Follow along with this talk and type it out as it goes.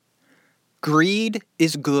Greed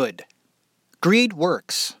is good. Greed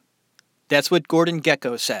works. That's what Gordon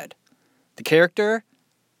Gekko said. The character,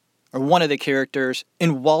 or one of the characters,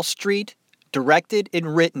 in Wall Street, directed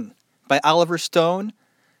and written by Oliver Stone,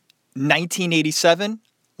 1987.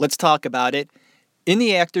 Let's talk about it. In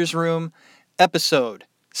the Actors Room, episode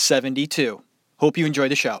 72. Hope you enjoy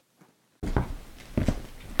the show.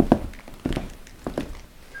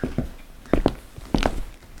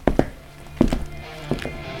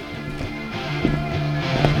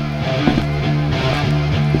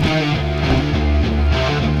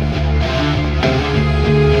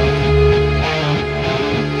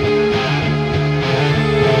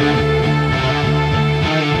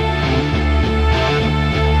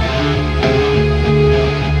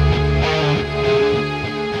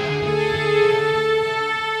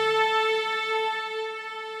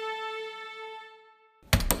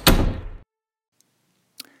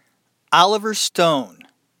 Oliver Stone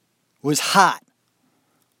was hot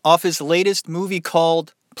off his latest movie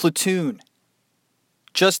called Platoon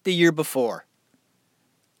just the year before.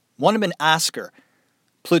 Won him an Oscar.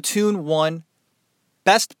 Platoon won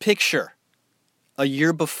Best Picture a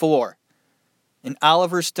year before. And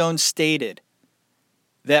Oliver Stone stated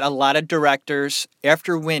that a lot of directors,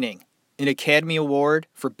 after winning an Academy Award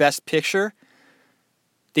for Best Picture,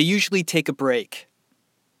 they usually take a break,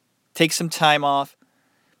 take some time off,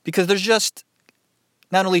 because they're just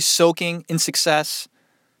not only soaking in success,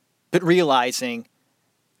 but realizing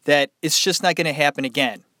that it's just not going to happen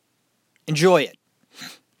again. Enjoy it.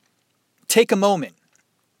 Take a moment.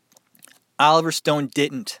 Oliver Stone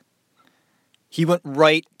didn't. He went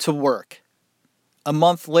right to work. A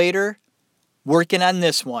month later, working on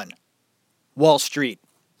this one, Wall Street,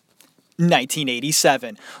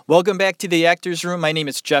 1987. Welcome back to the Actors Room. My name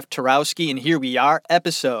is Jeff Tarowski, and here we are,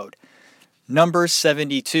 episode number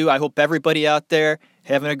 72. I hope everybody out there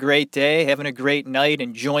having a great day, having a great night,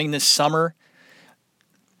 enjoying this summer.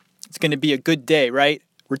 It's going to be a good day, right?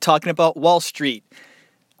 We're talking about Wall Street,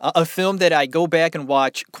 a film that I go back and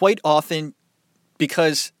watch quite often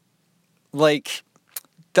because,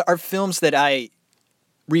 there are films that I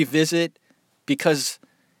revisit because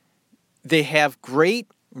they have great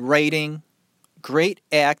writing, great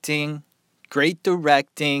acting, great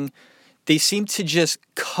directing. They seem to just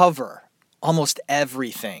cover almost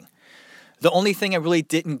everything. The only thing I really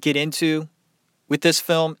didn't get into with this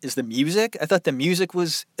film is the music. I thought the music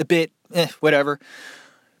was a bit, whatever.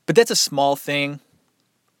 But that's a small thing.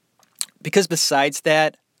 Because besides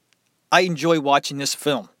that, I enjoy watching this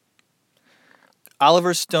film.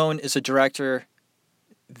 Oliver Stone is a director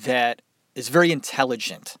that is very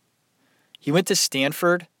intelligent. He went to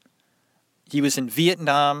Stanford. He was in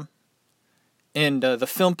Vietnam. And the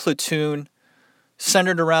film Platoon,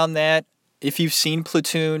 centered around that. If you've seen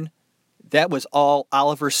Platoon, that was all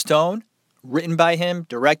Oliver Stone, written by him,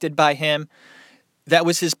 directed by him. That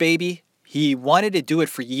was his baby. He wanted to do it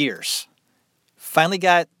for years. Finally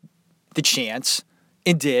got the chance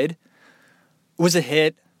and did. It was a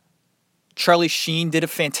hit. Charlie Sheen did a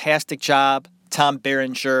fantastic job. Tom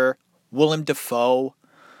Berenger, Willem Dafoe.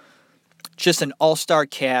 Just an all-star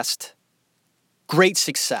cast. Great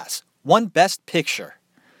success. Won Best Picture.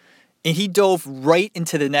 And he dove right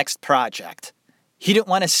into the next project. He didn't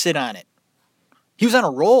want to sit on it. He was on a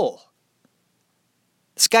roll.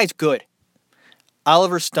 This guy's good.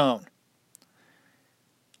 Oliver Stone.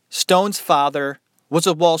 Stone's father was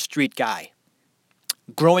a Wall Street guy.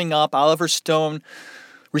 Growing up, Oliver Stone,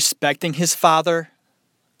 respecting his father,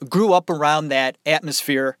 grew up around that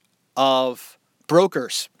atmosphere of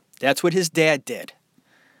brokers. That's what his dad did.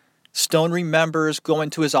 Stone remembers going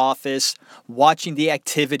to his office, watching the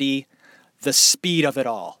activity, the speed of it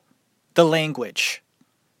all, the language,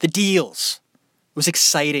 the deals. It was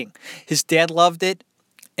exciting. His dad loved it,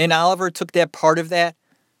 and Oliver took that part of that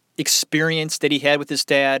experience that he had with his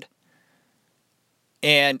dad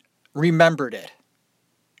and remembered it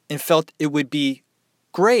and felt it would be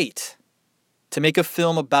great to make a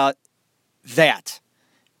film about that.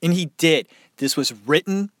 And he did. This was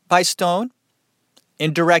written by Stone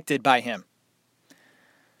and directed by him.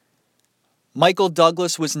 Michael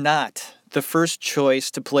Douglas was not the first choice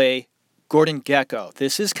to play Gordon Gekko.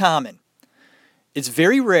 This is common. It's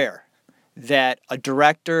very rare that a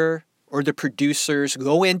director or the producers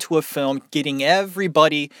go into a film getting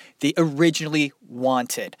everybody they originally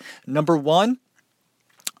wanted. Number one,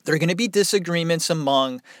 there are going to be disagreements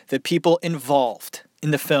among the people involved in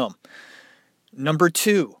the film. Number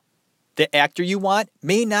two, the actor you want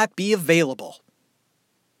may not be available.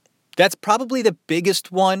 That's probably the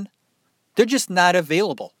biggest one. They're just not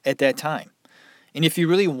available at that time. And if you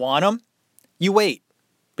really want them, you wait.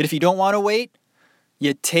 But if you don't want to wait,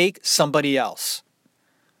 you take somebody else.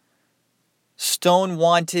 Stone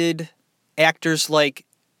wanted actors like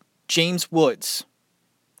James Woods.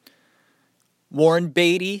 Warren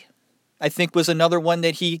Beatty, I think, was another one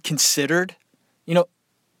that he considered. You know,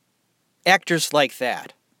 actors like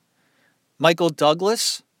that. Michael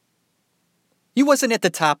Douglas, he wasn't at the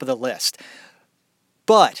top of the list,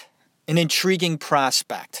 but an intriguing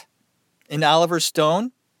prospect. And Oliver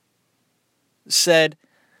Stone said,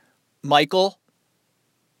 Michael,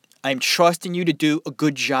 I'm trusting you to do a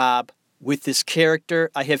good job with this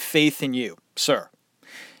character. I have faith in you, sir.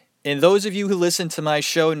 And those of you who listen to my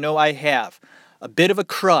show know I have a bit of a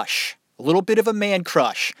crush, a little bit of a man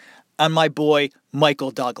crush on my boy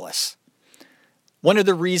Michael Douglas. One of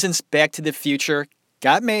the reasons Back to the Future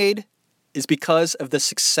got made is because of the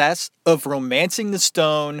success of Romancing the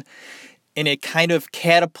Stone, and it kind of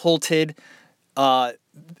catapulted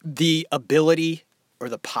the ability or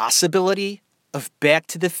the possibility of Back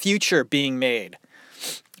to the Future being made.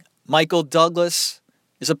 Michael Douglas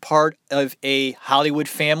is a part of a Hollywood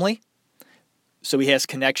family, so he has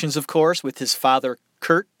connections, of course, with his father,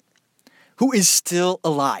 Kurt, who is still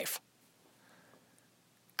alive.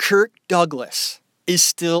 Kirk Douglas is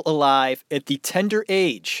still alive at the tender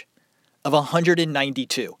age of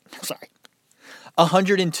 192. Sorry,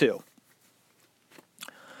 102.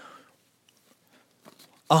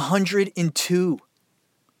 102.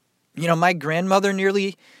 You know, my grandmother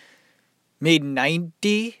nearly made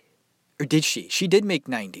 90, or did she? She did make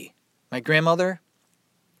 90. My grandmother,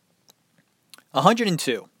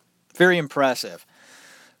 102. Very impressive.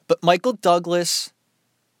 But Michael Douglas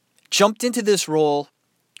jumped into this role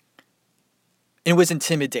and was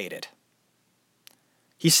intimidated.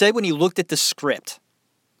 He said when he looked at the script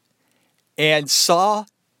and saw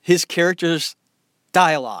his character's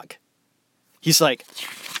dialogue, he's like,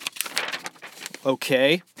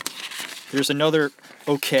 okay, there's another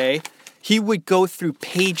okay. He would go through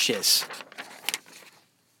pages.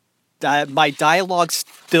 My dialogue's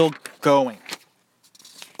still going.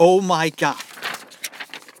 Oh my God.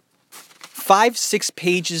 5-6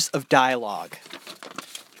 pages of dialogue.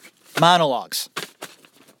 Monologues.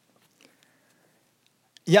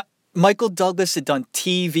 Yeah, Michael Douglas had done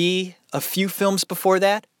TV, a few films before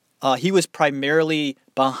that. He was primarily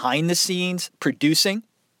behind the scenes producing,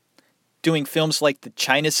 doing films like The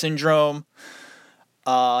China Syndrome.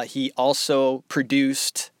 He also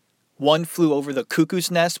produced One Flew Over the Cuckoo's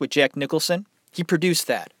Nest with Jack Nicholson. He produced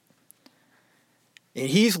that. And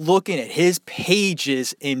he's looking at his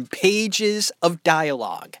pages and pages of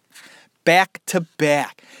dialogue, back to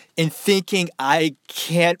back, and thinking, I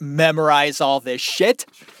can't memorize all this shit.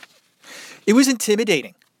 It was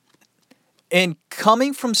intimidating. And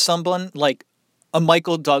coming from someone like a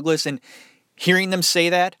Michael Douglas and hearing them say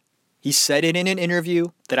that, he said it in an interview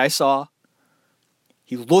that I saw.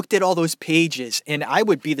 He looked at all those pages, and I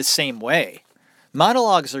would be the same way.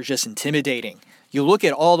 Monologues are just intimidating. You look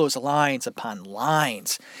at all those lines upon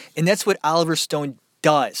lines, and that's what Oliver Stone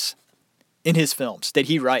does in his films that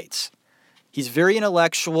he writes. He's very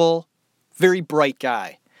intellectual, very bright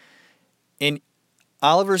guy. And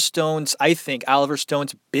I think Oliver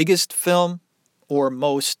Stone's biggest film or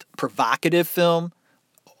most provocative film,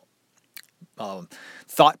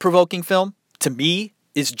 thought-provoking film, to me,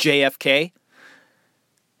 is JFK.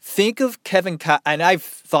 Think of Kevin and I've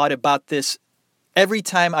thought about this every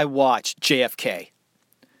time I watch JFK.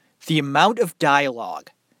 The amount of dialogue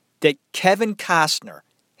that Kevin Costner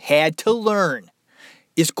had to learn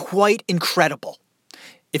is quite incredible.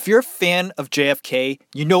 If you're a fan of JFK,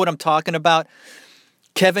 you know what I'm talking about.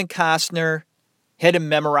 Kevin Costner had to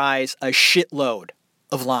memorize a shitload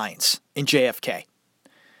of lines in JFK.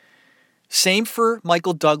 Same for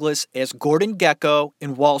Michael Douglas as Gordon Gekko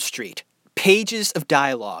in Wall Street. Pages of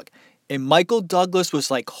dialogue. And Michael Douglas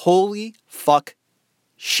was like, holy fuck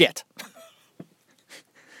shit.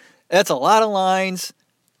 That's a lot of lines.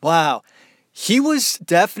 Wow. He was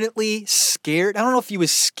definitely scared. I don't know if he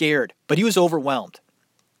was scared, but he was overwhelmed.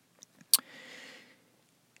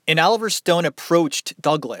 And Oliver Stone approached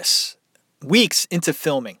Douglas weeks into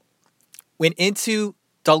filming. Went into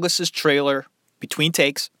Douglas's trailer between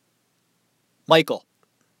takes. Michael,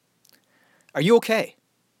 are you okay?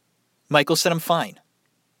 Michael said, I'm fine.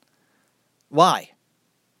 Why?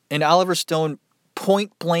 And Oliver Stone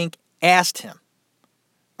point blank asked him,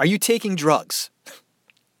 are you taking drugs?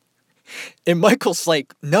 And Michael's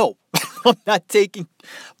like, no, I'm not taking.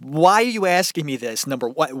 Why are you asking me this?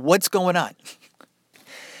 What's going on?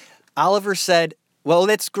 Oliver said, well,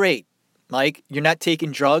 that's great, Mike. You're not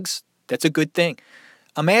taking drugs. That's a good thing.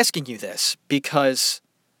 I'm asking you this because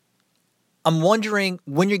I'm wondering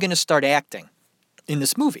when you're going to start acting in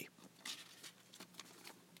this movie.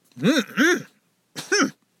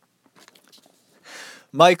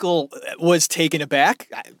 Michael was taken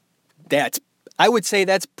aback. I would say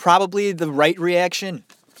that's probably the right reaction.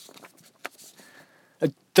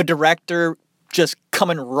 The director just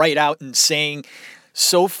coming right out and saying,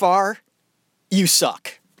 so far, you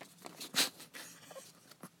suck.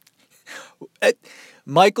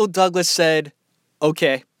 Michael Douglas said,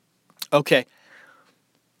 okay,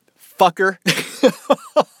 fucker.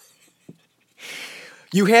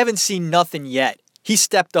 You haven't seen nothing yet. He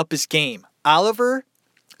stepped up his game. Oliver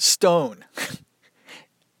Stone,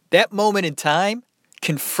 that moment in time,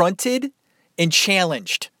 confronted and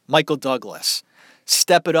challenged Michael Douglas.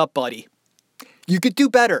 Step it up, buddy. You could do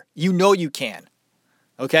better. You know you can.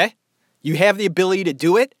 Okay? You have the ability to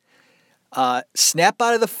do it. Snap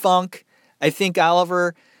out of the funk. I think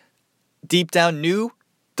Oliver, deep down, knew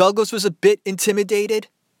Douglas was a bit intimidated,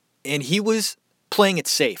 and he was playing it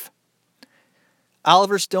safe.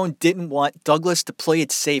 Oliver Stone didn't want Douglas to play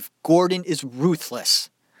it safe. Gordon is ruthless.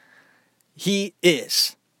 He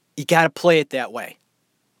is. You got to play it that way.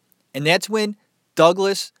 And that's when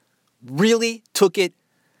Douglas really took it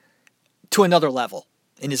to another level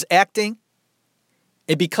in his acting.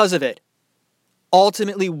 And because of it,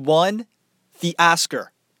 ultimately won the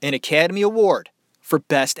Oscar, an Academy Award for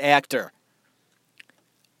Best Actor.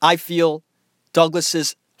 I feel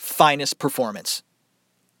Douglas's finest performance,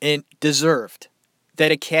 and deserved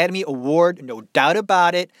that Academy Award, no doubt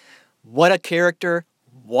about it. What a character,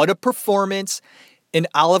 what a performance, and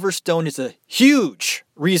Oliver Stone is a huge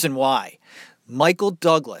reason why Michael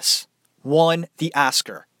Douglas won the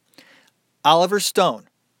Oscar. Oliver Stone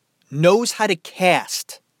knows how to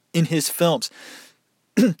cast in his films.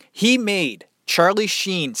 He made Charlie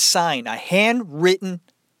Sheen sign a handwritten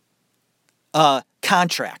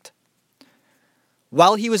contract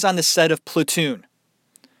while he was on the set of Platoon.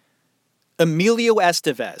 Emilio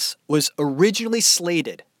Estevez was originally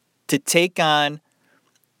slated to take on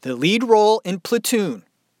the lead role in Platoon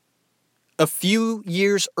a few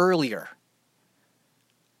years earlier.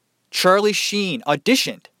 Charlie Sheen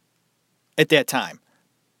auditioned at that time,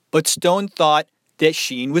 but Stone thought that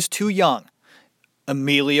Sheen was too young.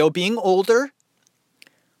 Emilio being older,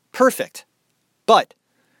 perfect. But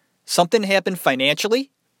something happened financially,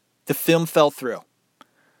 the film fell through.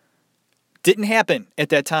 Didn't happen at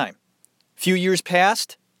that time. Few years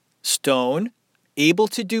passed, Stone able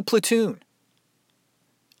to do Platoon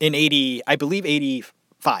in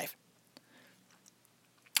 85.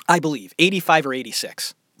 I believe 85 or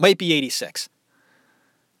 86. Might be 86.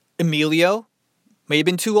 Emilio may have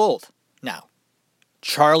been too old now.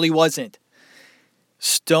 Charlie wasn't.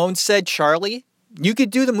 Stone said, Charlie, you could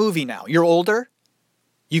do the movie now. You're older.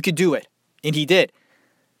 You could do it. And he did.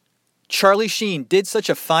 Charlie Sheen did such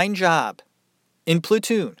a fine job in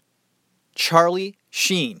Platoon. Charlie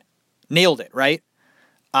Sheen nailed it, right?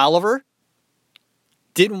 Oliver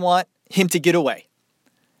didn't want him to get away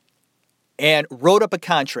and wrote up a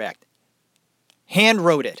contract, hand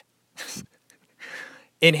wrote it,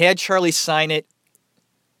 and had Charlie sign it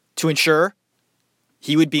to ensure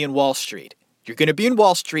he would be in Wall Street. You're going to be in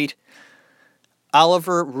Wall Street.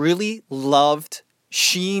 Oliver really loved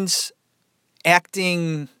Sheen's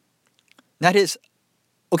acting, not his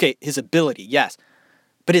ability, yes,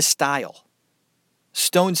 but his style.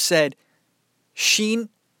 Stone said Sheen,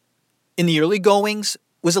 in the early goings,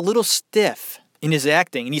 was a little stiff in his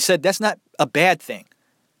acting. And he said, that's not a bad thing.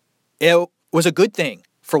 It was a good thing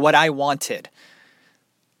for what I wanted.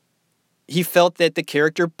 He felt that the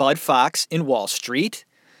character Bud Fox in Wall Street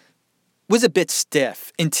was a bit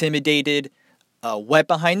stiff, intimidated, wet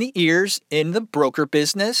behind the ears in the broker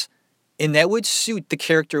business, and that would suit the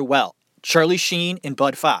character well. Charlie Sheen and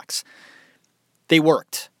Bud Fox, they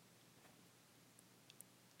worked.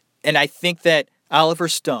 And I think that Oliver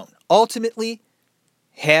Stone ultimately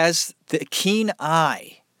has the keen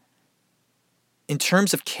eye in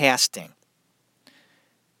terms of casting.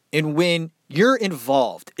 And when you're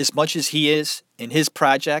involved as much as he is in his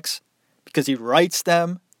projects, because he writes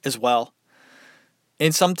them as well,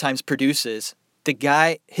 and sometimes produces, the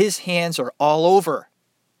guy, his hands are all over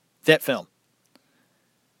that film.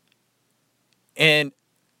 And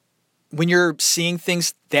when you're seeing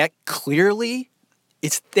things that clearly,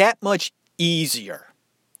 it's that much easier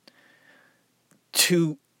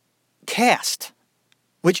to cast,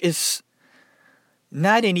 which is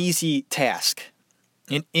not an easy task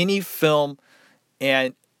in any film,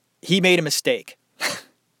 and he made a mistake.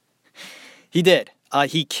 He did.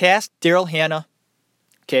 He cast Daryl Hannah,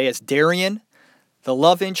 as Darian, the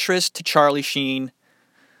love interest to Charlie Sheen.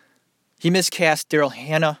 He miscast Daryl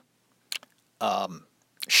Hannah.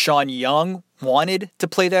 Sean Young wanted to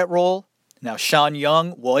play that role. Now, Sean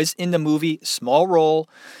Young was in the movie, small role.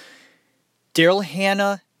 Daryl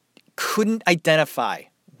Hannah couldn't identify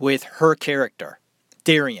with her character,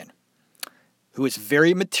 Darian, who is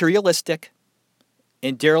very materialistic,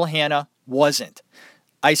 and Daryl Hannah wasn't.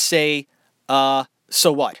 I say, so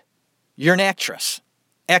what? You're an actress.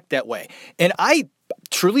 Act that way. And I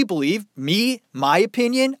truly believe, my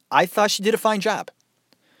opinion, I thought she did a fine job.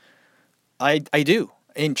 I do.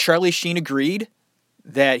 And Charlie Sheen agreed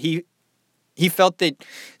that he felt that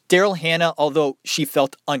Daryl Hannah, although she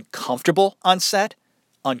felt uncomfortable on set,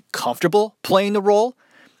 uncomfortable playing the role,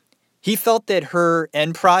 he felt that her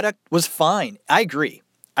end product was fine. I agree.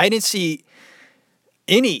 I didn't see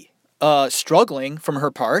any struggling from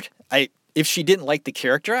her part. If she didn't like the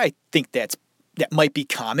character, I think that might be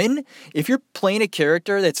common. If you're playing a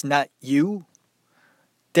character that's not you,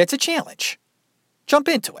 that's a challenge. Jump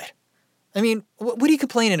into it. I mean, what are you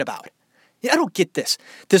complaining about? I don't get this.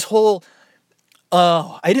 This whole,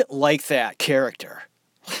 I didn't like that character.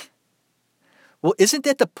 Well, isn't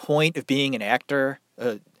that the point of being an actor?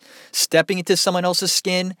 Stepping into someone else's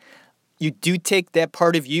skin? You do take that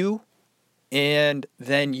part of you and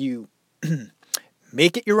then you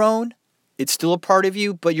make it your own. It's still a part of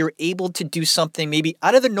you, but you're able to do something maybe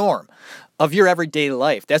out of the norm of your everyday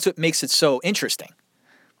life. That's what makes it so interesting.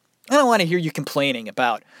 I don't want to hear you complaining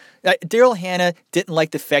about Daryl Hannah didn't like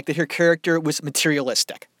the fact that her character was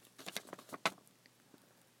materialistic.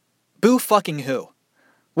 Boo fucking who?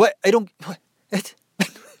 What? I don't... What?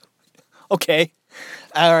 Okay.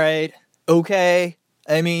 All right. Okay.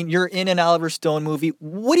 I mean, you're in an Oliver Stone movie.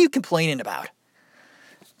 What are you complaining about?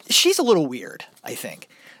 She's a little weird, I think.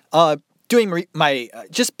 Doing my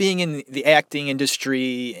just being in the acting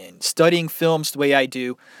industry and studying films the way I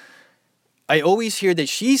do, I always hear that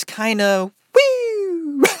she's kind of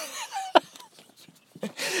woo.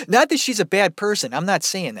 Not that she's a bad person. I'm not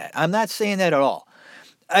saying that. I'm not saying that at all.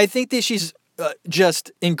 I think that she's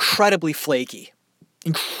just incredibly flaky.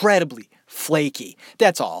 Incredibly flaky.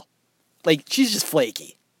 That's all. Like, she's just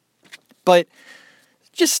flaky. But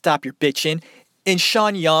just stop your bitching. And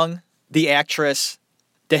Sean Young, the actress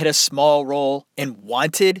that had a small role and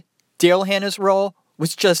wanted Daryl Hannah's role,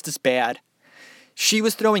 was just as bad. She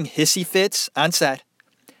was throwing hissy fits on set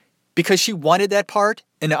because she wanted that part,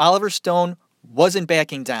 and Oliver Stone wasn't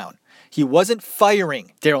backing down. He wasn't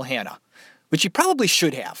firing Daryl Hannah, which he probably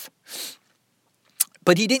should have.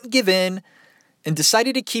 But he didn't give in and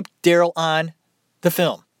decided to keep Daryl on the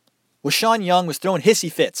film. Well, Sean Young was throwing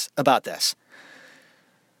hissy fits about this.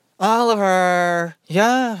 Oliver,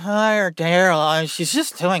 yeah, hire Daryl. She's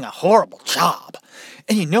just doing a horrible job.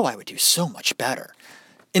 And you know I would do so much better.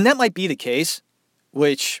 And that might be the case,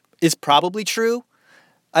 which is probably true.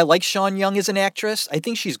 I like Sean Young as an actress. I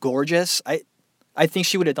think she's gorgeous. I think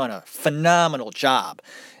she would have done a phenomenal job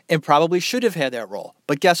and probably should have had that role.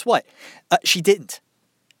 But guess what? She didn't.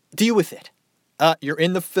 Deal with it. You're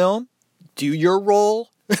in the film. Do your role.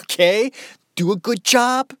 Okay? Do a good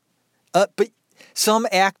job. But some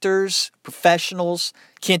actors, professionals,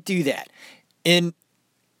 can't do that. In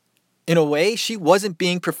a way, she wasn't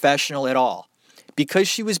being professional at all. Because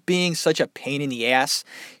she was being such a pain in the ass,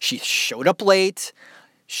 she showed up late,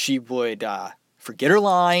 she would forget her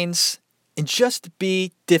lines, and just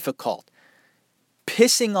be difficult.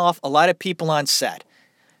 Pissing off a lot of people on set.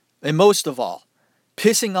 And most of all,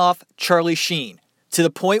 pissing off Charlie Sheen to the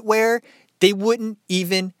point where they wouldn't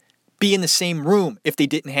even be in the same room if they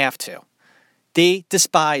didn't have to. They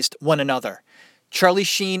despised one another. Charlie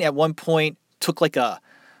Sheen at one point took like a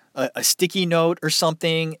sticky note or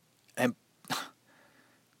something, and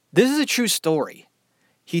this is a true story.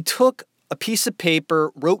 He took a piece of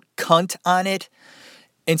paper, wrote cunt on it,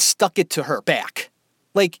 and stuck it to her back.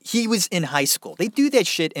 Like he was in high school. They do that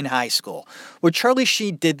shit in high school. Where Charlie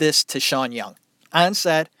Sheen did this to Sean Young on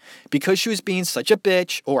set because she was being such a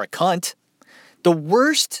bitch or a cunt. The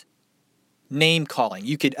worst name calling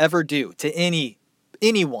you could ever do to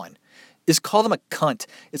anyone is call them a cunt.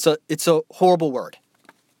 It's a horrible word.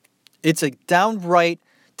 It's a downright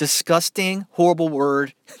disgusting, horrible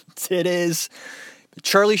word. It is.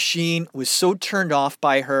 Charlie Sheen was so turned off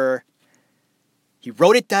by her. He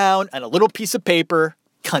wrote it down on a little piece of paper.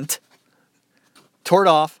 Cunt. Tore it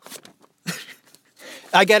off.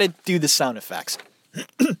 I gotta do the sound effects.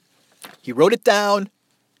 He wrote it down.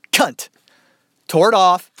 Cunt. Tore it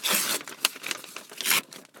off.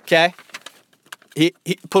 Okay? He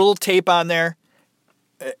put a little tape on there.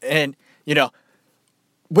 And,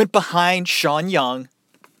 went behind Sean Young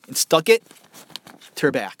and stuck it to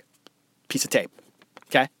her back. Piece of tape.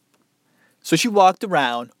 Okay? So she walked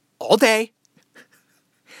around all day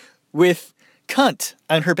with cunt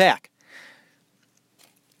on her back.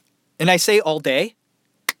 And I say all day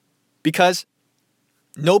because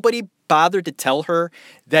nobody bothered to tell her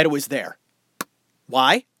that it was there.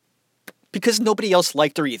 Why? Because nobody else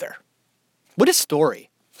liked her either. What a story.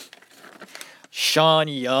 Sean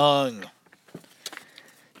Young.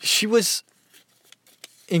 She was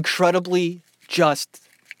incredibly just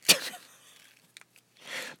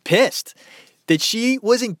pissed that she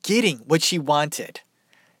wasn't getting what she wanted.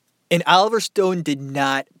 And Oliver Stone did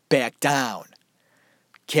not back down.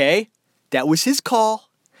 Okay? That was his call.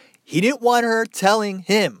 He didn't want her telling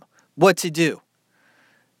him what to do.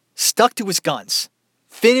 Stuck to his guns.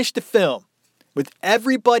 Finished the film with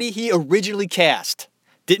everybody he originally cast.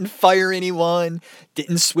 Didn't fire anyone.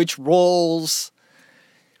 Didn't switch roles.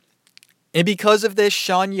 And because of this,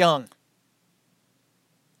 Sean Young,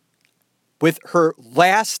 with her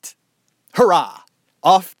last hurrah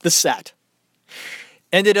off the set,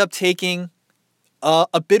 ended up taking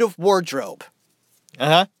a bit of wardrobe.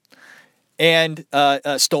 And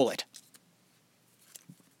stole it.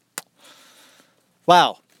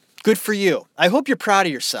 Wow. Good for you. I hope you're proud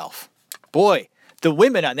of yourself. Boy, the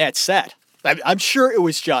women on that set, I'm sure it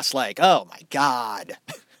was just like, oh my God.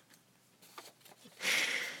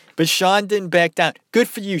 But Sean didn't back down. Good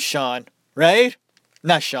for you, Sean. Right?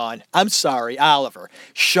 Not Sean. I'm sorry, Oliver.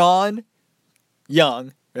 Sean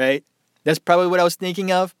Young, right? That's probably what I was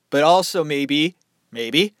thinking of. But also maybe,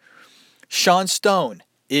 Sean Stone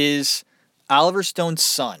is Oliver Stone's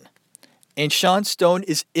son. And Sean Stone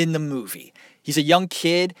is in the movie. He's a young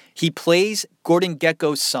kid. He plays Gordon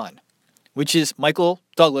Gekko's son, which is Michael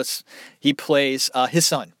Douglas. He plays his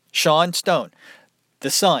son, Sean Stone,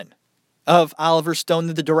 the son of Oliver Stone,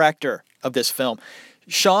 the director of this film.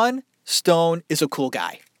 Sean Stone is a cool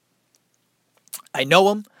guy. I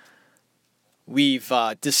know him. We've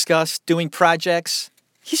discussed doing projects.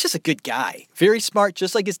 He's just a good guy. Very smart,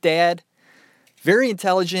 just like his dad. Very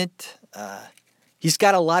intelligent. He's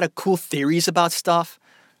got a lot of cool theories about stuff.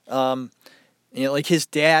 Like his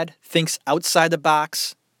dad thinks outside the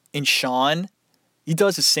box. And Sean, he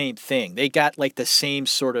does the same thing. They got like the same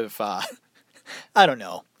sort of, I don't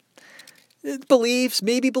know, beliefs,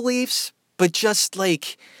 but just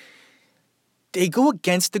like they go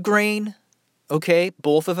against the grain. Okay,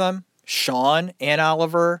 both of them, Sean and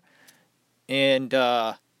Oliver. And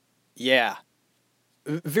yeah,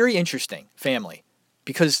 very interesting family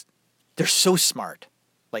because they're so smart.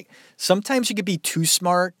 Like sometimes you could be too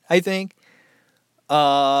smart, I think.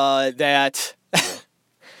 That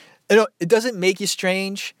it doesn't make you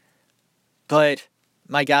strange, but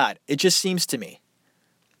my God, it just seems to me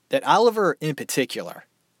that Oliver in particular,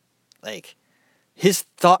 like his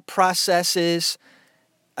thought processes,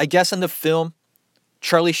 I guess on the film,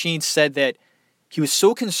 Charlie Sheen said that he was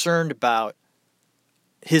so concerned about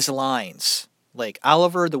his lines. Like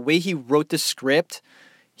Oliver, the way he wrote the script,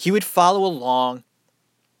 he would follow along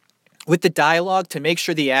with the dialogue to make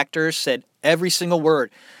sure the actors said every single word,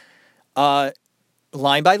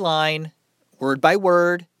 line by line, word by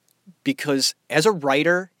word, because as a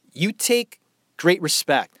writer, you take great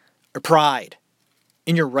respect or pride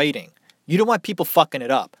in your writing. You don't want people fucking it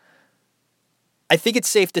up. I think it's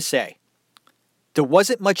safe to say there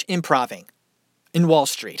wasn't much improving in Wall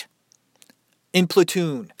Street, in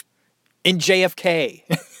Platoon, in JFK.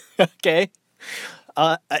 Okay?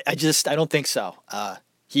 I don't think so.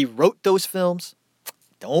 He wrote those films.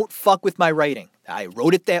 Don't fuck with my writing. I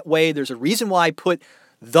wrote it that way. There's a reason why I put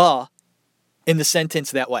the in the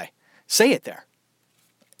sentence that way. Say it there.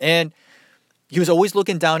 And he was always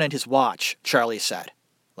looking down at his watch, Charlie said.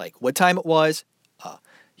 Like what time it was.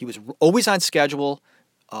 He was always on schedule.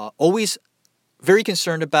 Always very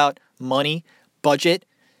concerned about money, budget,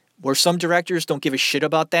 where some directors don't give a shit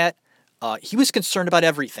about that. He was concerned about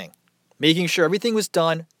everything. Making sure everything was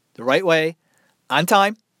done the right way, on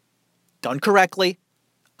time, done correctly,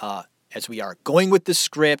 as we are going with the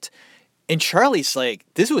script. And Charlie's like,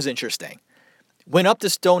 this was interesting. Went up to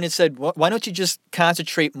Stone and said, why don't you just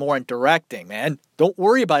concentrate more on directing, man? Don't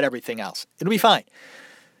worry about everything else. It'll be fine.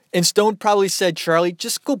 And Stone probably said, Charlie,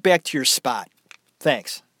 just go back to your spot.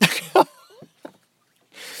 Thanks.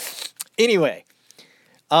 Anyway,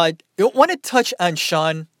 I want to touch on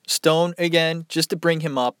Sean Stone again, just to bring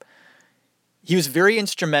him up. He was very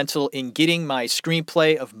instrumental in getting my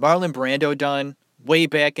screenplay of Marlon Brando done way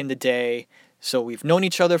back in the day. So we've known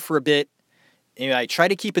each other for a bit. And I try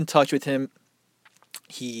to keep in touch with him.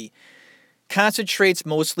 He concentrates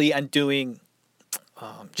mostly on doing,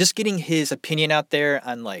 just getting his opinion out there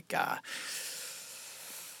on like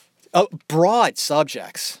broad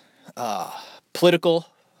subjects, political,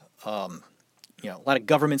 a lot of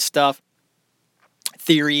government stuff,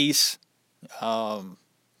 theories,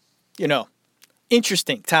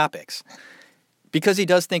 interesting topics because he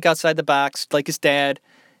does think outside the box like his dad.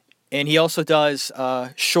 And he also does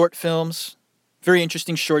short films, very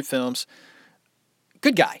interesting short films.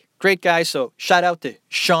 Good guy, great guy. So shout out to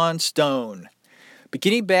Sean Stone. But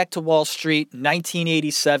getting back to Wall Street,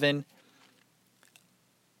 1987,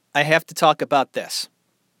 I have to talk about this.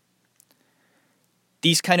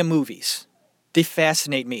 These kind of movies, they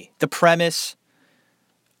fascinate me. The premise,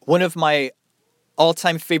 one of my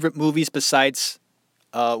all-time favorite movies besides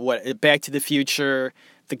Back to the Future,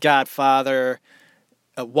 The Godfather,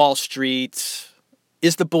 Wall Street,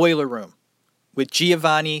 is The Boiler Room with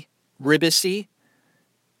Giovanni Ribisi.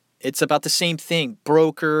 It's about the same thing.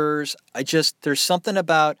 Brokers. There's something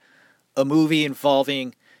about a movie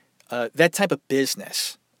involving that type of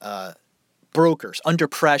business. Brokers, under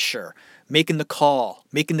pressure, making the call,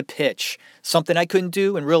 making the pitch. Something I couldn't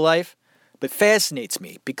do in real life, but fascinates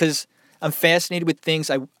me because I'm fascinated with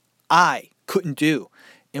things I couldn't do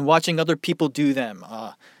and watching other people do them.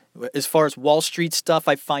 As far as Wall Street stuff,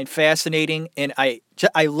 I find fascinating, and I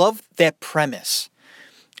love that premise.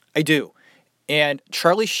 I do. And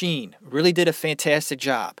Charlie Sheen really did a fantastic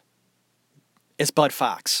job as Bud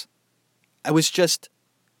Fox. I was just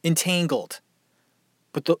entangled.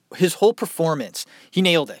 But his whole performance, he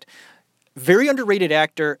nailed it. Very underrated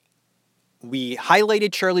actor. We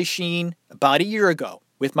highlighted Charlie Sheen about a year ago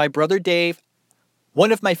with my brother Dave.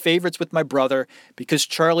 One of my favorites with my brother because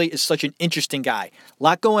Charlie is such an interesting guy. A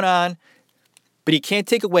lot going on, but he can't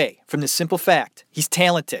take away from the simple fact he's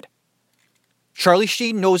talented. Charlie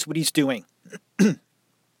Sheen knows what he's doing.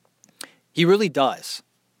 He really does.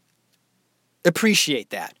 Appreciate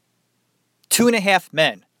that. 2.5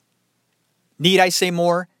 Men. Need I say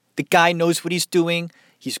more? The guy knows what he's doing.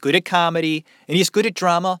 He's good at comedy, and he's good at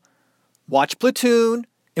drama. Watch Platoon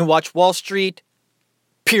and watch Wall Street,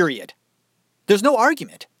 period. There's no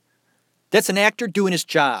argument. That's an actor doing his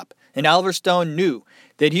job, and Oliver Stone knew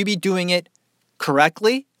that he'd be doing it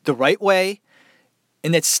correctly, the right way,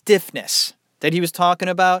 and that stiffness that he was talking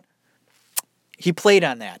about, he played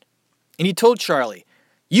on that. And he told Charlie,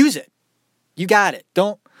 use it. You got it.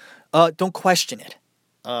 Don't question it.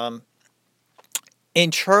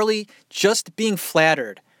 And Charlie just being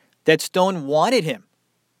flattered that Stone wanted him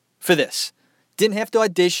for this. Didn't have to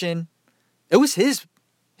audition. It was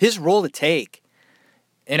his role to take.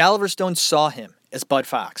 And Oliver Stone saw him as Bud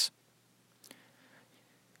Fox.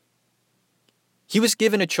 He was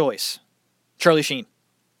given a choice. Charlie Sheen.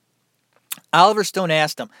 Oliver Stone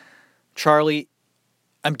asked him, Charlie,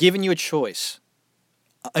 I'm giving you a choice.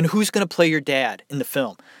 And who's going to play your dad in the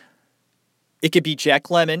film? It could be Jack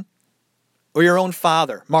Lemmon or your own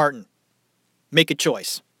father, Martin. Make a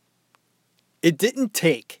choice. It didn't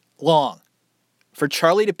take long for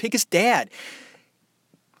Charlie to pick his dad.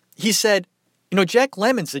 He said, Jack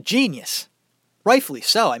Lemmon's a genius. Rightfully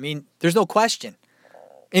so. I mean, there's no question.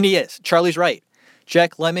 And he is. Charlie's right.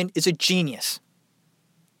 Jack Lemmon is a genius.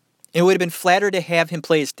 It would have been flattered to have him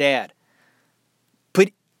play his dad.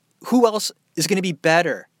 But who else is going to be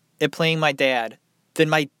better at playing my dad than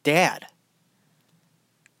my dad?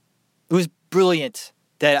 It was brilliant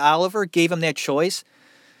that Oliver gave him that choice.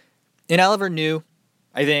 And Oliver knew,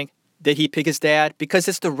 I think, that he'd pick his dad because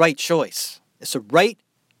it's the right choice. It's the right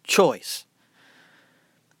choice.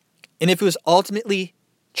 And if it was ultimately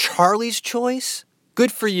Charlie's choice,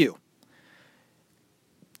 good for you.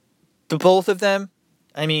 The both of them,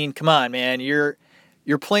 I mean, come on, man. You're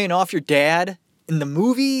playing off your dad in the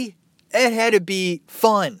movie. It had to be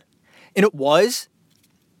fun. And it was.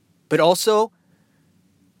 But also,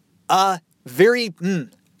 very,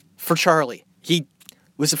 for Charlie. He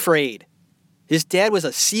was afraid. His dad was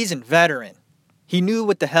a seasoned veteran. He knew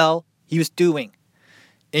what the hell he was doing.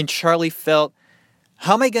 And Charlie felt,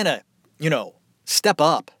 how am I going to, step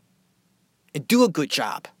up and do a good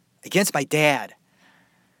job against my dad?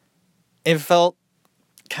 And it felt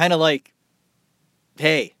kind of like,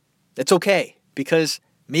 hey, that's okay. Because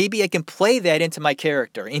maybe I can play that into my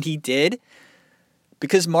character. And he did.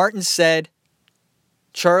 Because Martin said,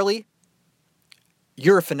 Charlie,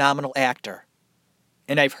 you're a phenomenal actor.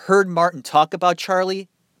 And I've heard Martin talk about Charlie,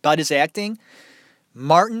 about his acting.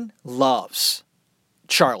 Martin loves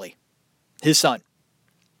Charlie, his son.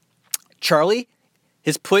 Charlie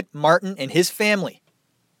has put Martin and his family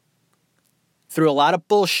through a lot of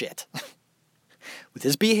bullshit with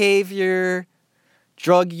his behavior,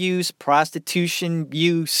 drug use, prostitution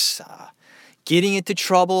use, getting into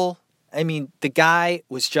trouble. I mean, the guy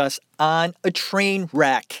was just on a train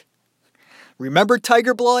wreck. Remember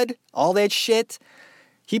Tiger Blood? All that shit?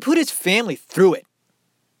 He put his family through it.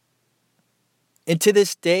 And to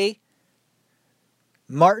this day,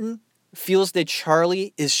 Martin feels that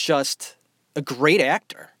Charlie is just a great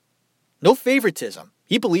actor. No favoritism.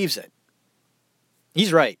 He believes it.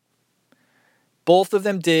 He's right. Both of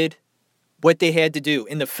them did what they had to do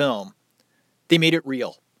in the film. They made it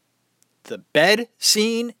real. The bed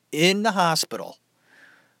scene in the hospital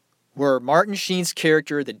where Martin Sheen's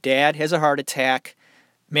character, the dad, has a heart attack.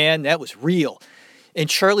 Man, that was real. And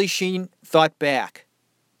Charlie Sheen thought back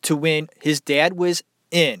to when his dad was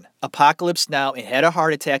in Apocalypse Now and had a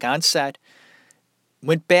heart attack on set.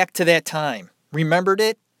 Went back to that time. Remembered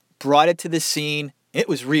it. Brought it to the scene. It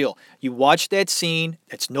was real. You watch that scene.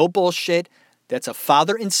 That's no bullshit. That's a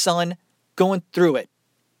father and son going through it.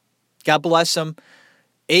 God bless them.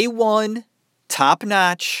 A1, top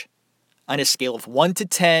notch, on a scale of 1 to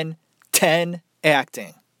 10, 10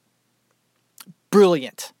 acting.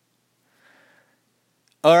 Brilliant.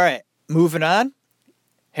 All right, moving on.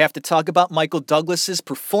 Have to talk about Michael Douglas's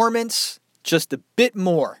performance just a bit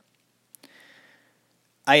more.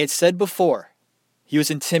 I had said before, he was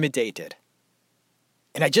intimidated.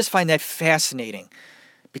 And I just find that fascinating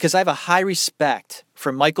because I have a high respect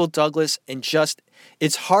for Michael Douglas and just,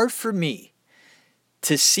 it's hard for me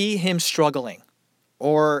to see him struggling,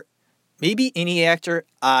 or maybe any actor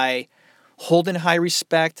I hold in high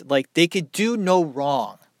respect. Like, they could do no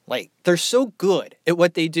wrong. Like, they're so good at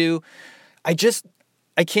what they do. I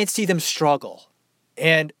can't see them struggle.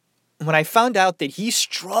 And when I found out that he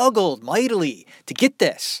struggled mightily to get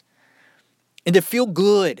this and to feel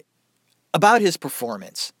good about his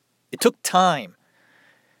performance, it took time.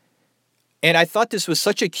 And I thought this was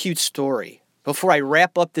such a cute story before I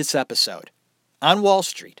wrap up this episode on Wall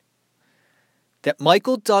Street, that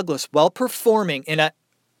Michael Douglas, while performing in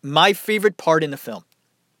my favorite part in the film,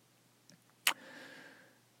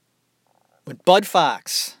 when Bud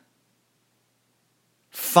Fox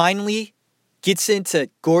finally gets into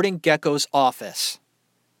Gordon Gekko's office,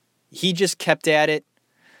 he just kept at it.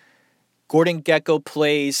 Gordon Gekko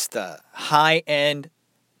plays the high-end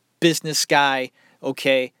business guy.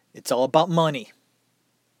 Okay, it's all about money.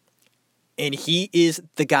 And he is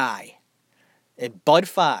the guy. And Bud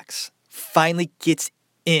Fox finally gets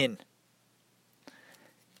in.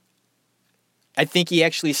 I think he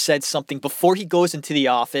actually said something before he goes into the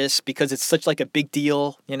office, because it's such like a big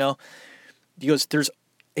deal, you know. He goes,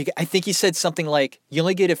 I think he said something like, you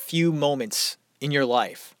only get a few moments in your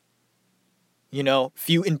life. You know,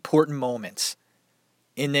 few important moments.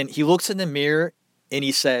 And then he looks in the mirror and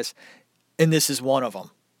he says, and this is one of them.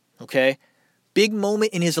 Okay? Big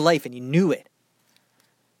moment in his life, and he knew it.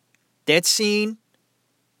 That scene,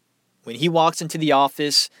 when he walks into the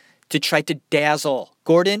office to try to dazzle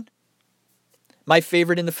Gordon, my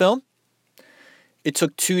favorite in the film. It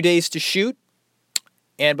took 2 days to shoot.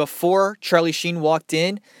 And before Charlie Sheen walked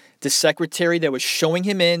in, the secretary that was showing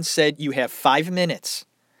him in said, you have 5 minutes.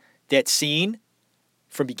 That scene,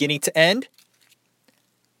 from beginning to end,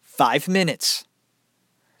 5 minutes.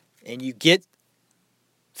 And you get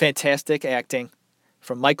fantastic acting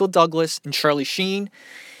from Michael Douglas and Charlie Sheen.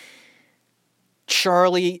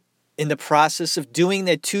 Charlie, in the process of doing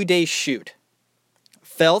that 2-day shoot,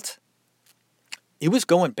 felt it was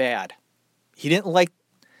going bad. He didn't like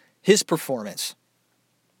his performance.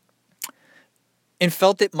 And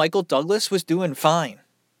felt that Michael Douglas was doing fine.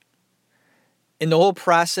 And the whole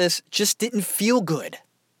process just didn't feel good.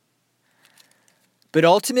 But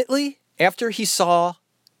ultimately, after he saw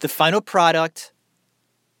the final product,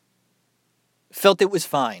 felt it was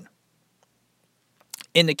fine.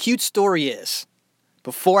 And the cute story is,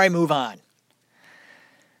 before I move on,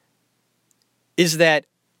 is that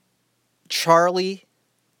Charlie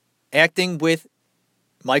acting with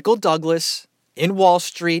Michael Douglas in Wall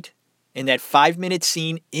Street in that 5-minute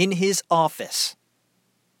scene in his office.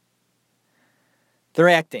 They're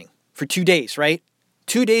acting for 2 days, right?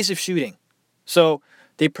 2 days of shooting. So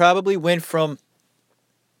they probably went from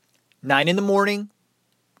 9 in the morning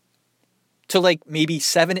to like maybe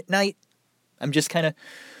 7 at night. I'm just kind of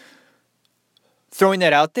throwing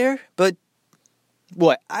that out there. But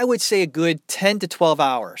what? I would say a good 10 to 12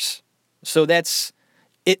 hours. So that's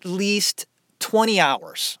at least 20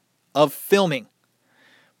 hours of filming,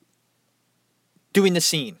 doing the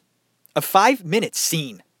scene. A 5-minute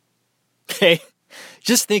scene. Okay?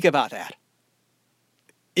 Just think about that.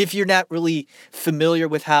 If you're not really familiar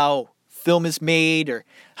with how film is made or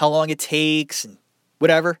how long it takes and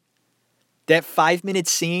whatever, that 5-minute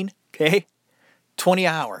scene, okay? 20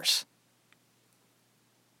 hours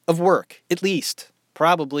of work, at least,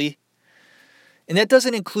 probably. And that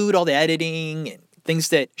doesn't include all the editing and things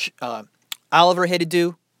that Oliver had to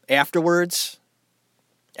do afterwards.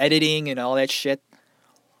 Editing and all that shit.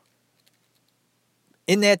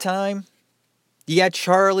 In that time, you got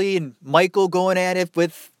Charlie and Michael going at it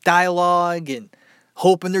with dialogue and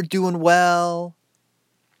hoping they're doing well.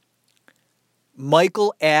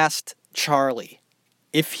 Michael asked Charlie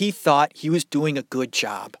if he thought he was doing a good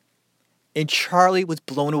job. And Charlie was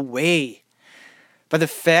blown away by the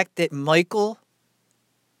fact that Michael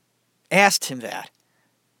asked him that.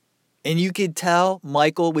 And you could tell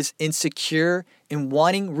Michael was insecure and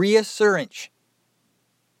wanting reassurance.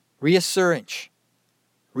 Reassurance.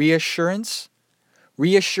 Reassurance?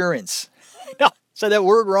 Reassurance. No, said that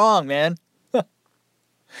word wrong, man.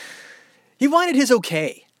 He wanted his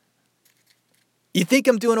okay. You think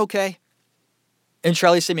I'm doing okay? And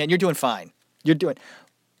Charlie said, man, you're doing fine.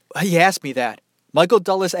 He asked me that. Michael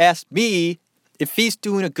Douglas asked me if he's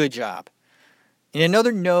doing a good job. And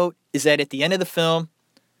another note is that at the end of the film,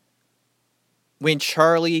 when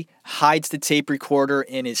Charlie hides the tape recorder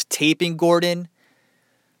and is taping Gordon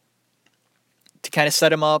to kind of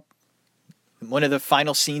set him up, one of the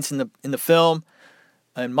final scenes in the film,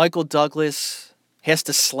 and Michael Douglas has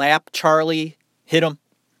to slap Charlie, hit him.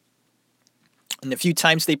 And a few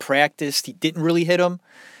times they practiced, he didn't really hit him.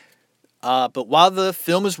 But while the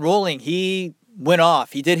film was rolling, he went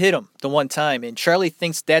off. He did hit him the one time, and Charlie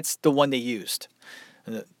thinks that's the one they used.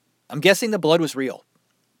 I'm guessing the blood was real.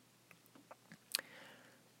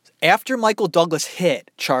 After Michael Douglas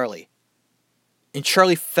hit Charlie, and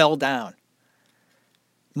Charlie fell down,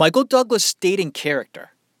 Michael Douglas stayed in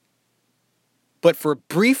character. But for a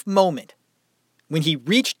brief moment, when he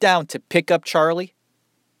reached down to pick up Charlie,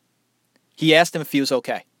 he asked him if he was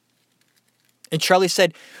okay. And Charlie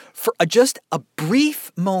said, for just a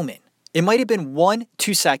brief moment, it might have been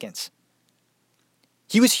 1-2 seconds,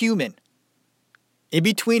 he was human. In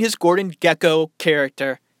between his Gordon Gekko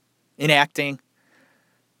character and acting,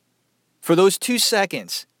 for those 2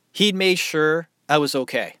 seconds, he'd made sure I was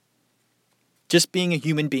okay. Just being a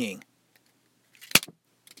human being.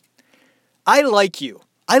 I like you.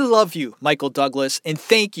 I love you, Michael Douglas, and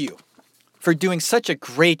thank you for doing such a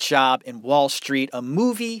great job in Wall Street, a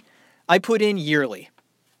movie I put in yearly.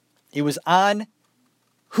 It was on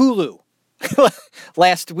Hulu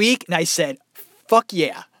last week, and I said, fuck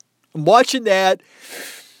yeah. I'm watching that.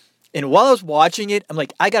 And while I was watching it, I'm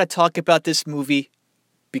like, I got to talk about this movie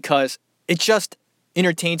because it just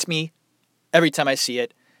entertains me every time I see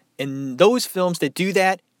it. And those films that do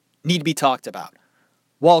that need to be talked about.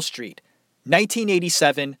 Wall Street,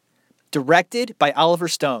 1987, directed by Oliver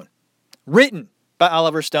Stone. Written by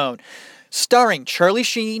Oliver Stone. Starring Charlie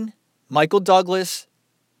Sheen, Michael Douglas,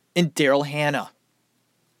 and Daryl Hannah,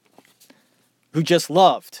 who just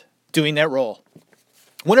loved doing that role.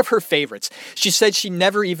 One of her favorites. She said she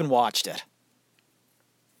never even watched it.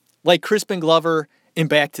 Like Crispin Glover in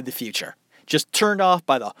Back to the Future. Just turned off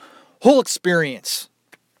by the whole experience.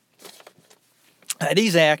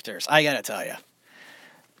 These actors, I gotta tell you.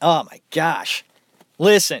 Oh my gosh.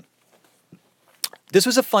 Listen. This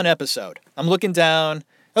was a fun episode. I'm looking down.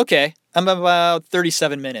 Okay, I'm about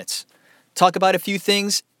 37 minutes. Talk about a few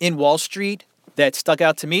things in Wall Street that stuck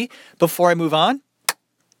out to me before I move on.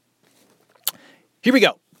 Here we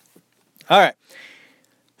go. All right.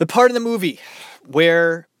 The part of the movie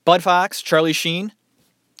where Bud Fox, Charlie Sheen,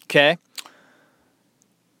 okay,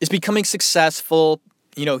 is becoming successful.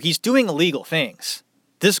 You know, he's doing illegal things.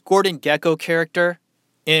 This Gordon Gekko character,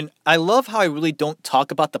 and I love how I really don't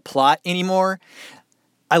talk about the plot anymore.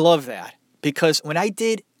 I love that because when I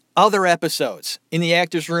did other episodes in the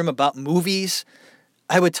actor's room about movies,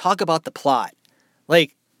 I would talk about the plot.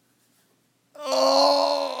 Like,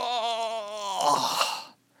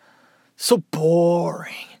 so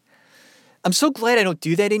boring. I'm so glad I don't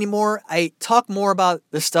do that anymore. I talk more about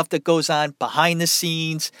the stuff that goes on behind the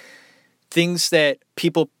scenes, things that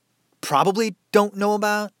people probably don't know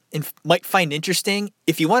about and might find interesting.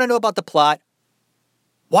 If you want to know about the plot,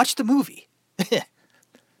 watch the movie.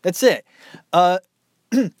 That's it.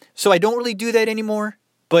 So I don't really do that anymore,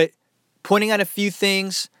 but pointing out a few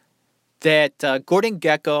things that Gordon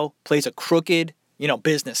Gekko plays a crooked,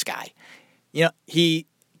 business guy. He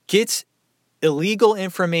gets illegal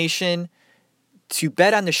information to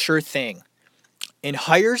bet on the sure thing and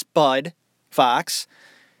hires Bud Fox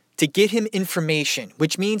to get him information,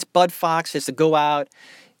 which means Bud Fox has to go out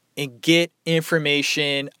and get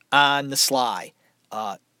information on the sly.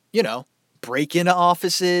 Break into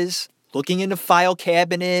offices, looking into file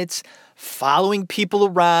cabinets, following people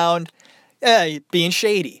around, being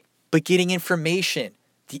shady, but getting information,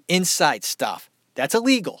 the inside stuff. That's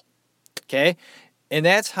illegal, okay? And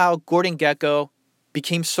that's how Gordon Gekko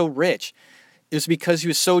became so rich. It was because he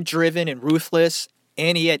was so driven and ruthless,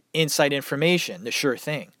 and he had inside information, the sure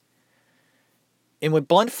thing. And when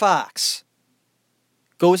Bud Fox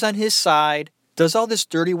goes on his side, does all this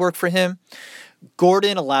dirty work for him,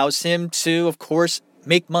 Gordon allows him to, of course,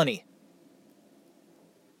 make money.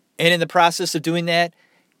 And in the process of doing that,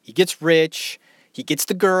 he gets rich. He gets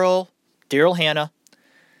the girl, Daryl Hannah,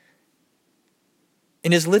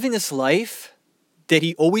 and is living this life that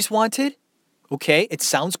he always wanted. Okay, it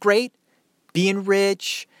sounds great. Being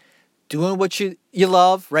rich, doing what you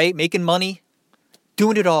love, right? Making money,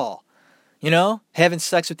 doing it all. Having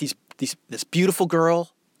sex with this beautiful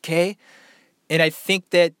girl, okay? And I think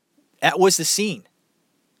that was the scene.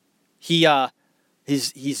 He's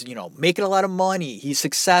making a lot of money. He's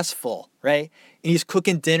successful, right? And he's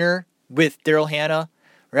cooking dinner with Daryl Hannah,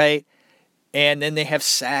 right? And then they have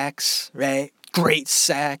sex, right? Great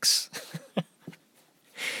sex.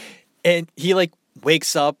 And he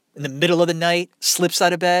wakes up in the middle of the night, slips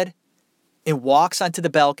out of bed, and walks onto the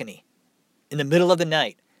balcony in the middle of the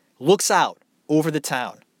night, looks out over the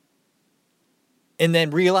town, and then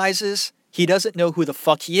realizes he doesn't know who the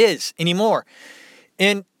fuck he is anymore.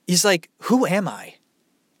 And he's like, who am I?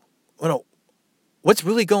 What's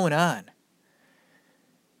really going on?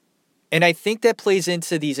 And I think that plays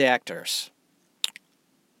into these actors.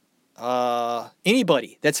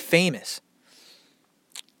 Anybody that's famous.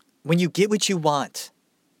 When you get what you want,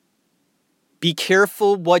 be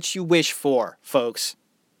careful what you wish for, folks.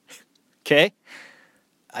 Okay?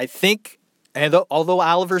 I think, and although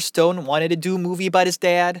Oliver Stone wanted to do a movie about his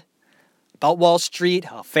dad, about Wall Street,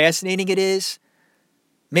 how fascinating it is,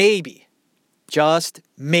 maybe, just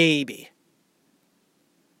maybe,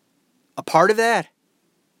 a part of that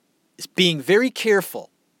is being very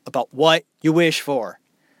careful about what you wish for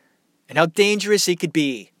and how dangerous it could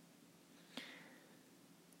be.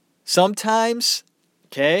 Sometimes,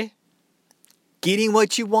 okay, getting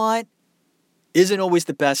what you want isn't always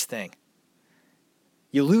the best thing.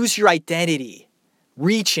 You lose your identity,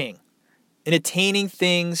 reaching and attaining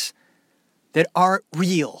things that aren't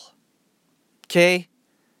real. Okay?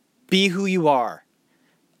 Be who you are.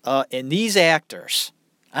 And these actors,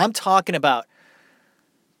 I'm talking about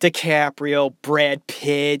DiCaprio, Brad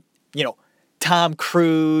Pitt, Tom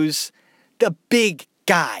Cruise, the big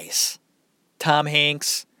guys. Tom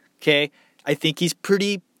Hanks, okay? I think he's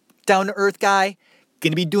pretty down-to-earth guy.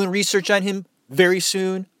 Going to be doing research on him very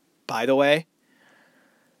soon, by the way.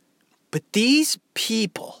 But these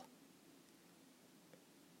people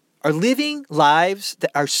are living lives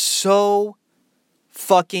that are so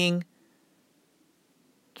fucking,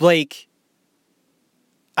 I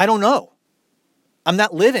don't know. I'm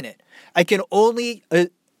not living it. I can only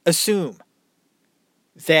assume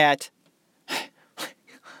that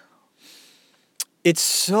it's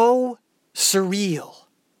so surreal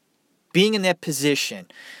being in that position.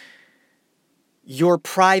 Your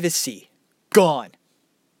privacy, gone.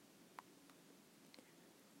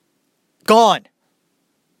 Gone.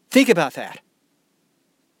 Think about that.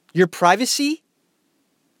 Your privacy,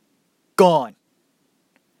 gone.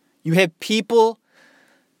 You have people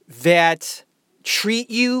that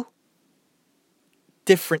treat you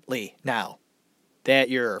differently now. That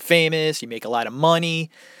you're famous, you make a lot of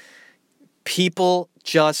money. People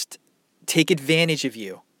just take advantage of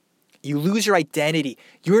you. You lose your identity.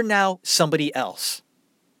 You're now somebody else.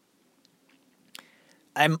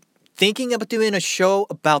 I'm thinking about doing a show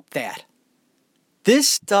about that. This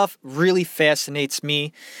stuff really fascinates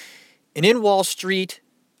me. And in Wall Street,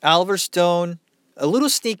 Oliver Stone, a little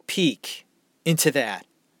sneak peek into that.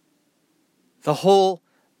 The whole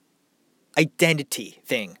identity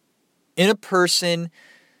thing. In a person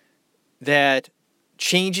that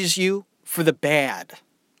changes you for the bad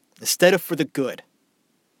instead of for the good.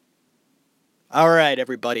 All right,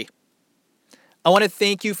 everybody. I want to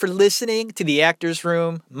thank you for listening to The Actors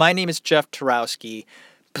Room. My name is Jeff Tarowski.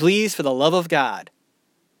 Please, for the love of God,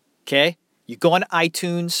 okay, you go on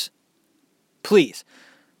iTunes. Please,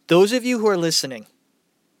 those of you who are listening,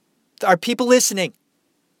 are people listening?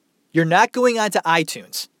 You're not going on to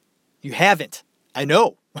iTunes. You haven't. I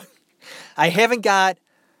know. I haven't got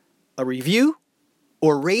a review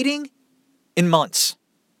or rating in months.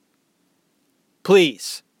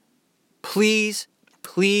 Please, please,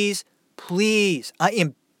 please, please, I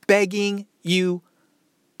am begging you,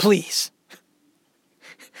 please.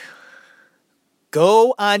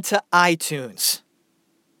 Go onto iTunes.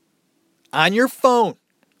 On your phone.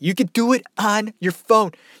 You can do it on your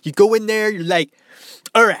phone. You go in there, you're like,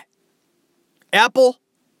 all right, Apple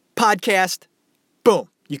Podcast, boom.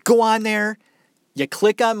 You go on there, you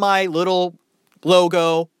click on my little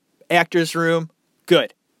logo, Actors Room,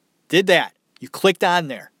 good. Did that. You clicked on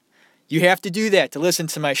there. You have to do that to listen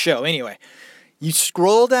to my show. Anyway, you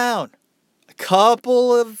scroll down a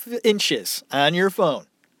couple of inches on your phone,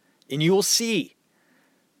 and you will see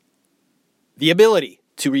the ability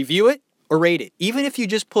to review it or rate it. Even if you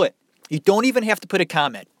just you don't even have to put a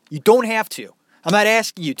comment. You don't have to. I'm not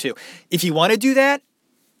asking you to. If you want to do that,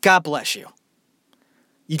 God bless you.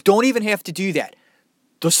 You don't even have to do that.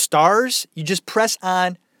 The stars, you just press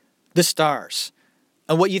on the stars.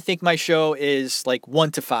 And what you think my show is like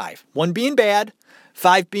 1 to 5. 1 being bad,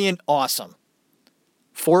 5 being awesome.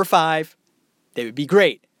 4 or 5, they would be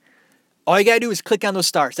great. All you got to do is click on those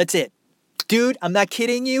stars. That's it. Dude, I'm not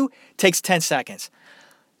kidding you. It takes 10 seconds.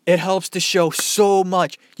 It helps the show so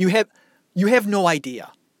much. You have no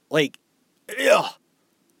idea. Like, ugh,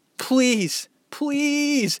 please.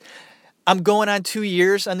 I'm going on 2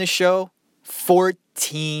 years on this show.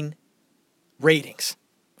 14 ratings.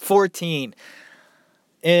 14.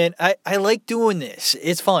 And I like doing this.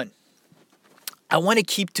 It's fun. I want to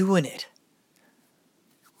keep doing it.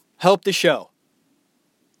 Help the show.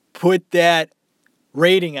 Put that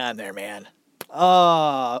rating on there, man.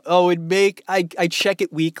 I check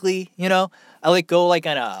it weekly, you know. I like go like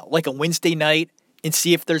on a Wednesday night and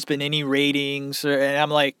see if there's been any ratings, and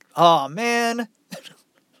I'm like, oh man.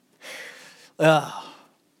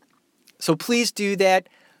 So please do that.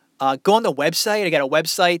 Go on the website. I got a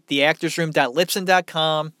website,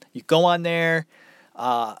 theactorsroom.libsyn.com. You go on there.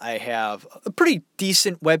 I have a pretty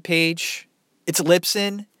decent webpage. It's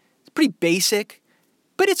Libsyn. It's pretty basic,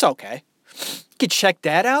 but it's okay. You can check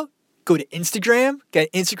that out. Go to Instagram. Got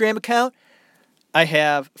an Instagram account. I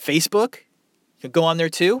have Facebook. You can go on there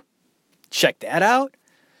too. Check that out.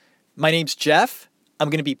 My name's Jeff. I'm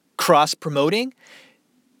going to be cross-promoting.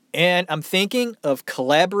 And I'm thinking of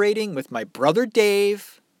collaborating with my brother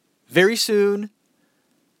Dave very soon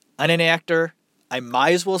on an actor. I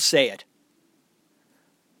might as well say it.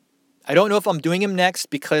 I don't know if I'm doing him next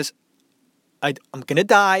because I'm going to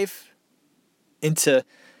dive into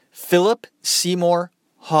Philip Seymour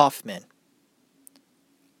Hoffman.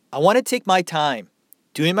 I want to take my time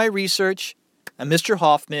doing my research on Mr.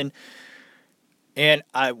 Hoffman, and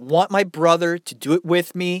I want my brother to do it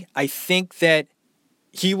with me. I think that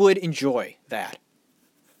he would enjoy that.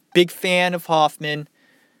 Big fan of Hoffman.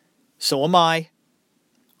 So am I.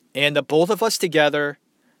 And the both of us together,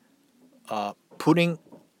 putting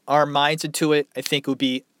our minds into it, I think would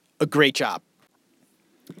be a great job.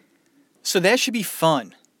 So that should be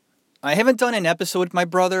fun. I haven't done an episode with my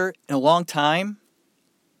brother in a long time.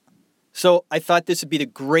 So I thought this would be the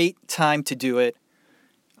great time to do it.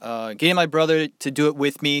 Getting my brother to do it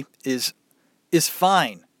with me is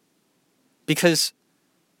fine. Because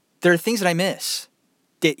there are things that I miss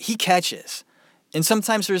that he catches. And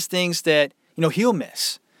sometimes there's things that, he'll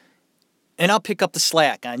miss. And I'll pick up the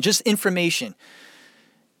slack on just information.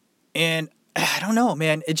 And I don't know,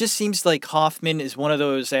 man. It just seems like Hoffman is one of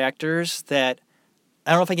those actors that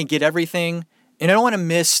I don't know if I can get everything. And I don't want to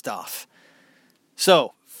miss stuff.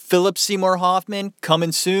 So, Philip Seymour Hoffman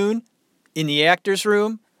coming soon in the actor's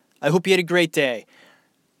room. I hope you had a great day.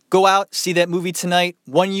 Go out, see that movie tonight,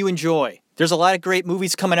 one you enjoy. There's a lot of great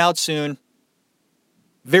movies coming out soon.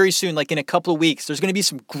 Very soon, like in a couple of weeks. There's going to be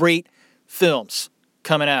some great films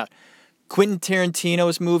coming out. Quentin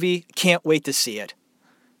Tarantino's movie, can't wait to see it.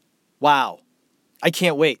 Wow. I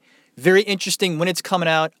can't wait. Very interesting when it's coming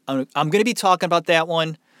out. I'm going to be talking about that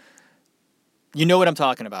one. You know what I'm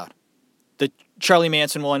talking about. The Charlie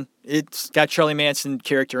Manson one. It's got Charlie Manson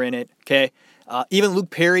character in it, okay? Even Luke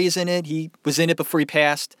Perry is in it. He was in it before he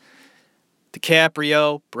passed.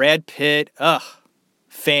 DiCaprio, Brad Pitt.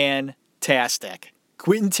 Fantastic.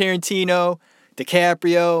 Quentin Tarantino,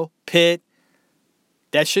 DiCaprio, Pitt.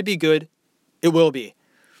 That should be good. It will be.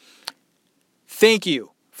 Thank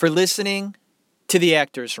you for listening to The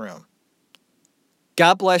Actor's Room.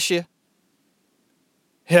 God bless you.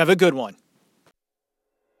 Have a good one.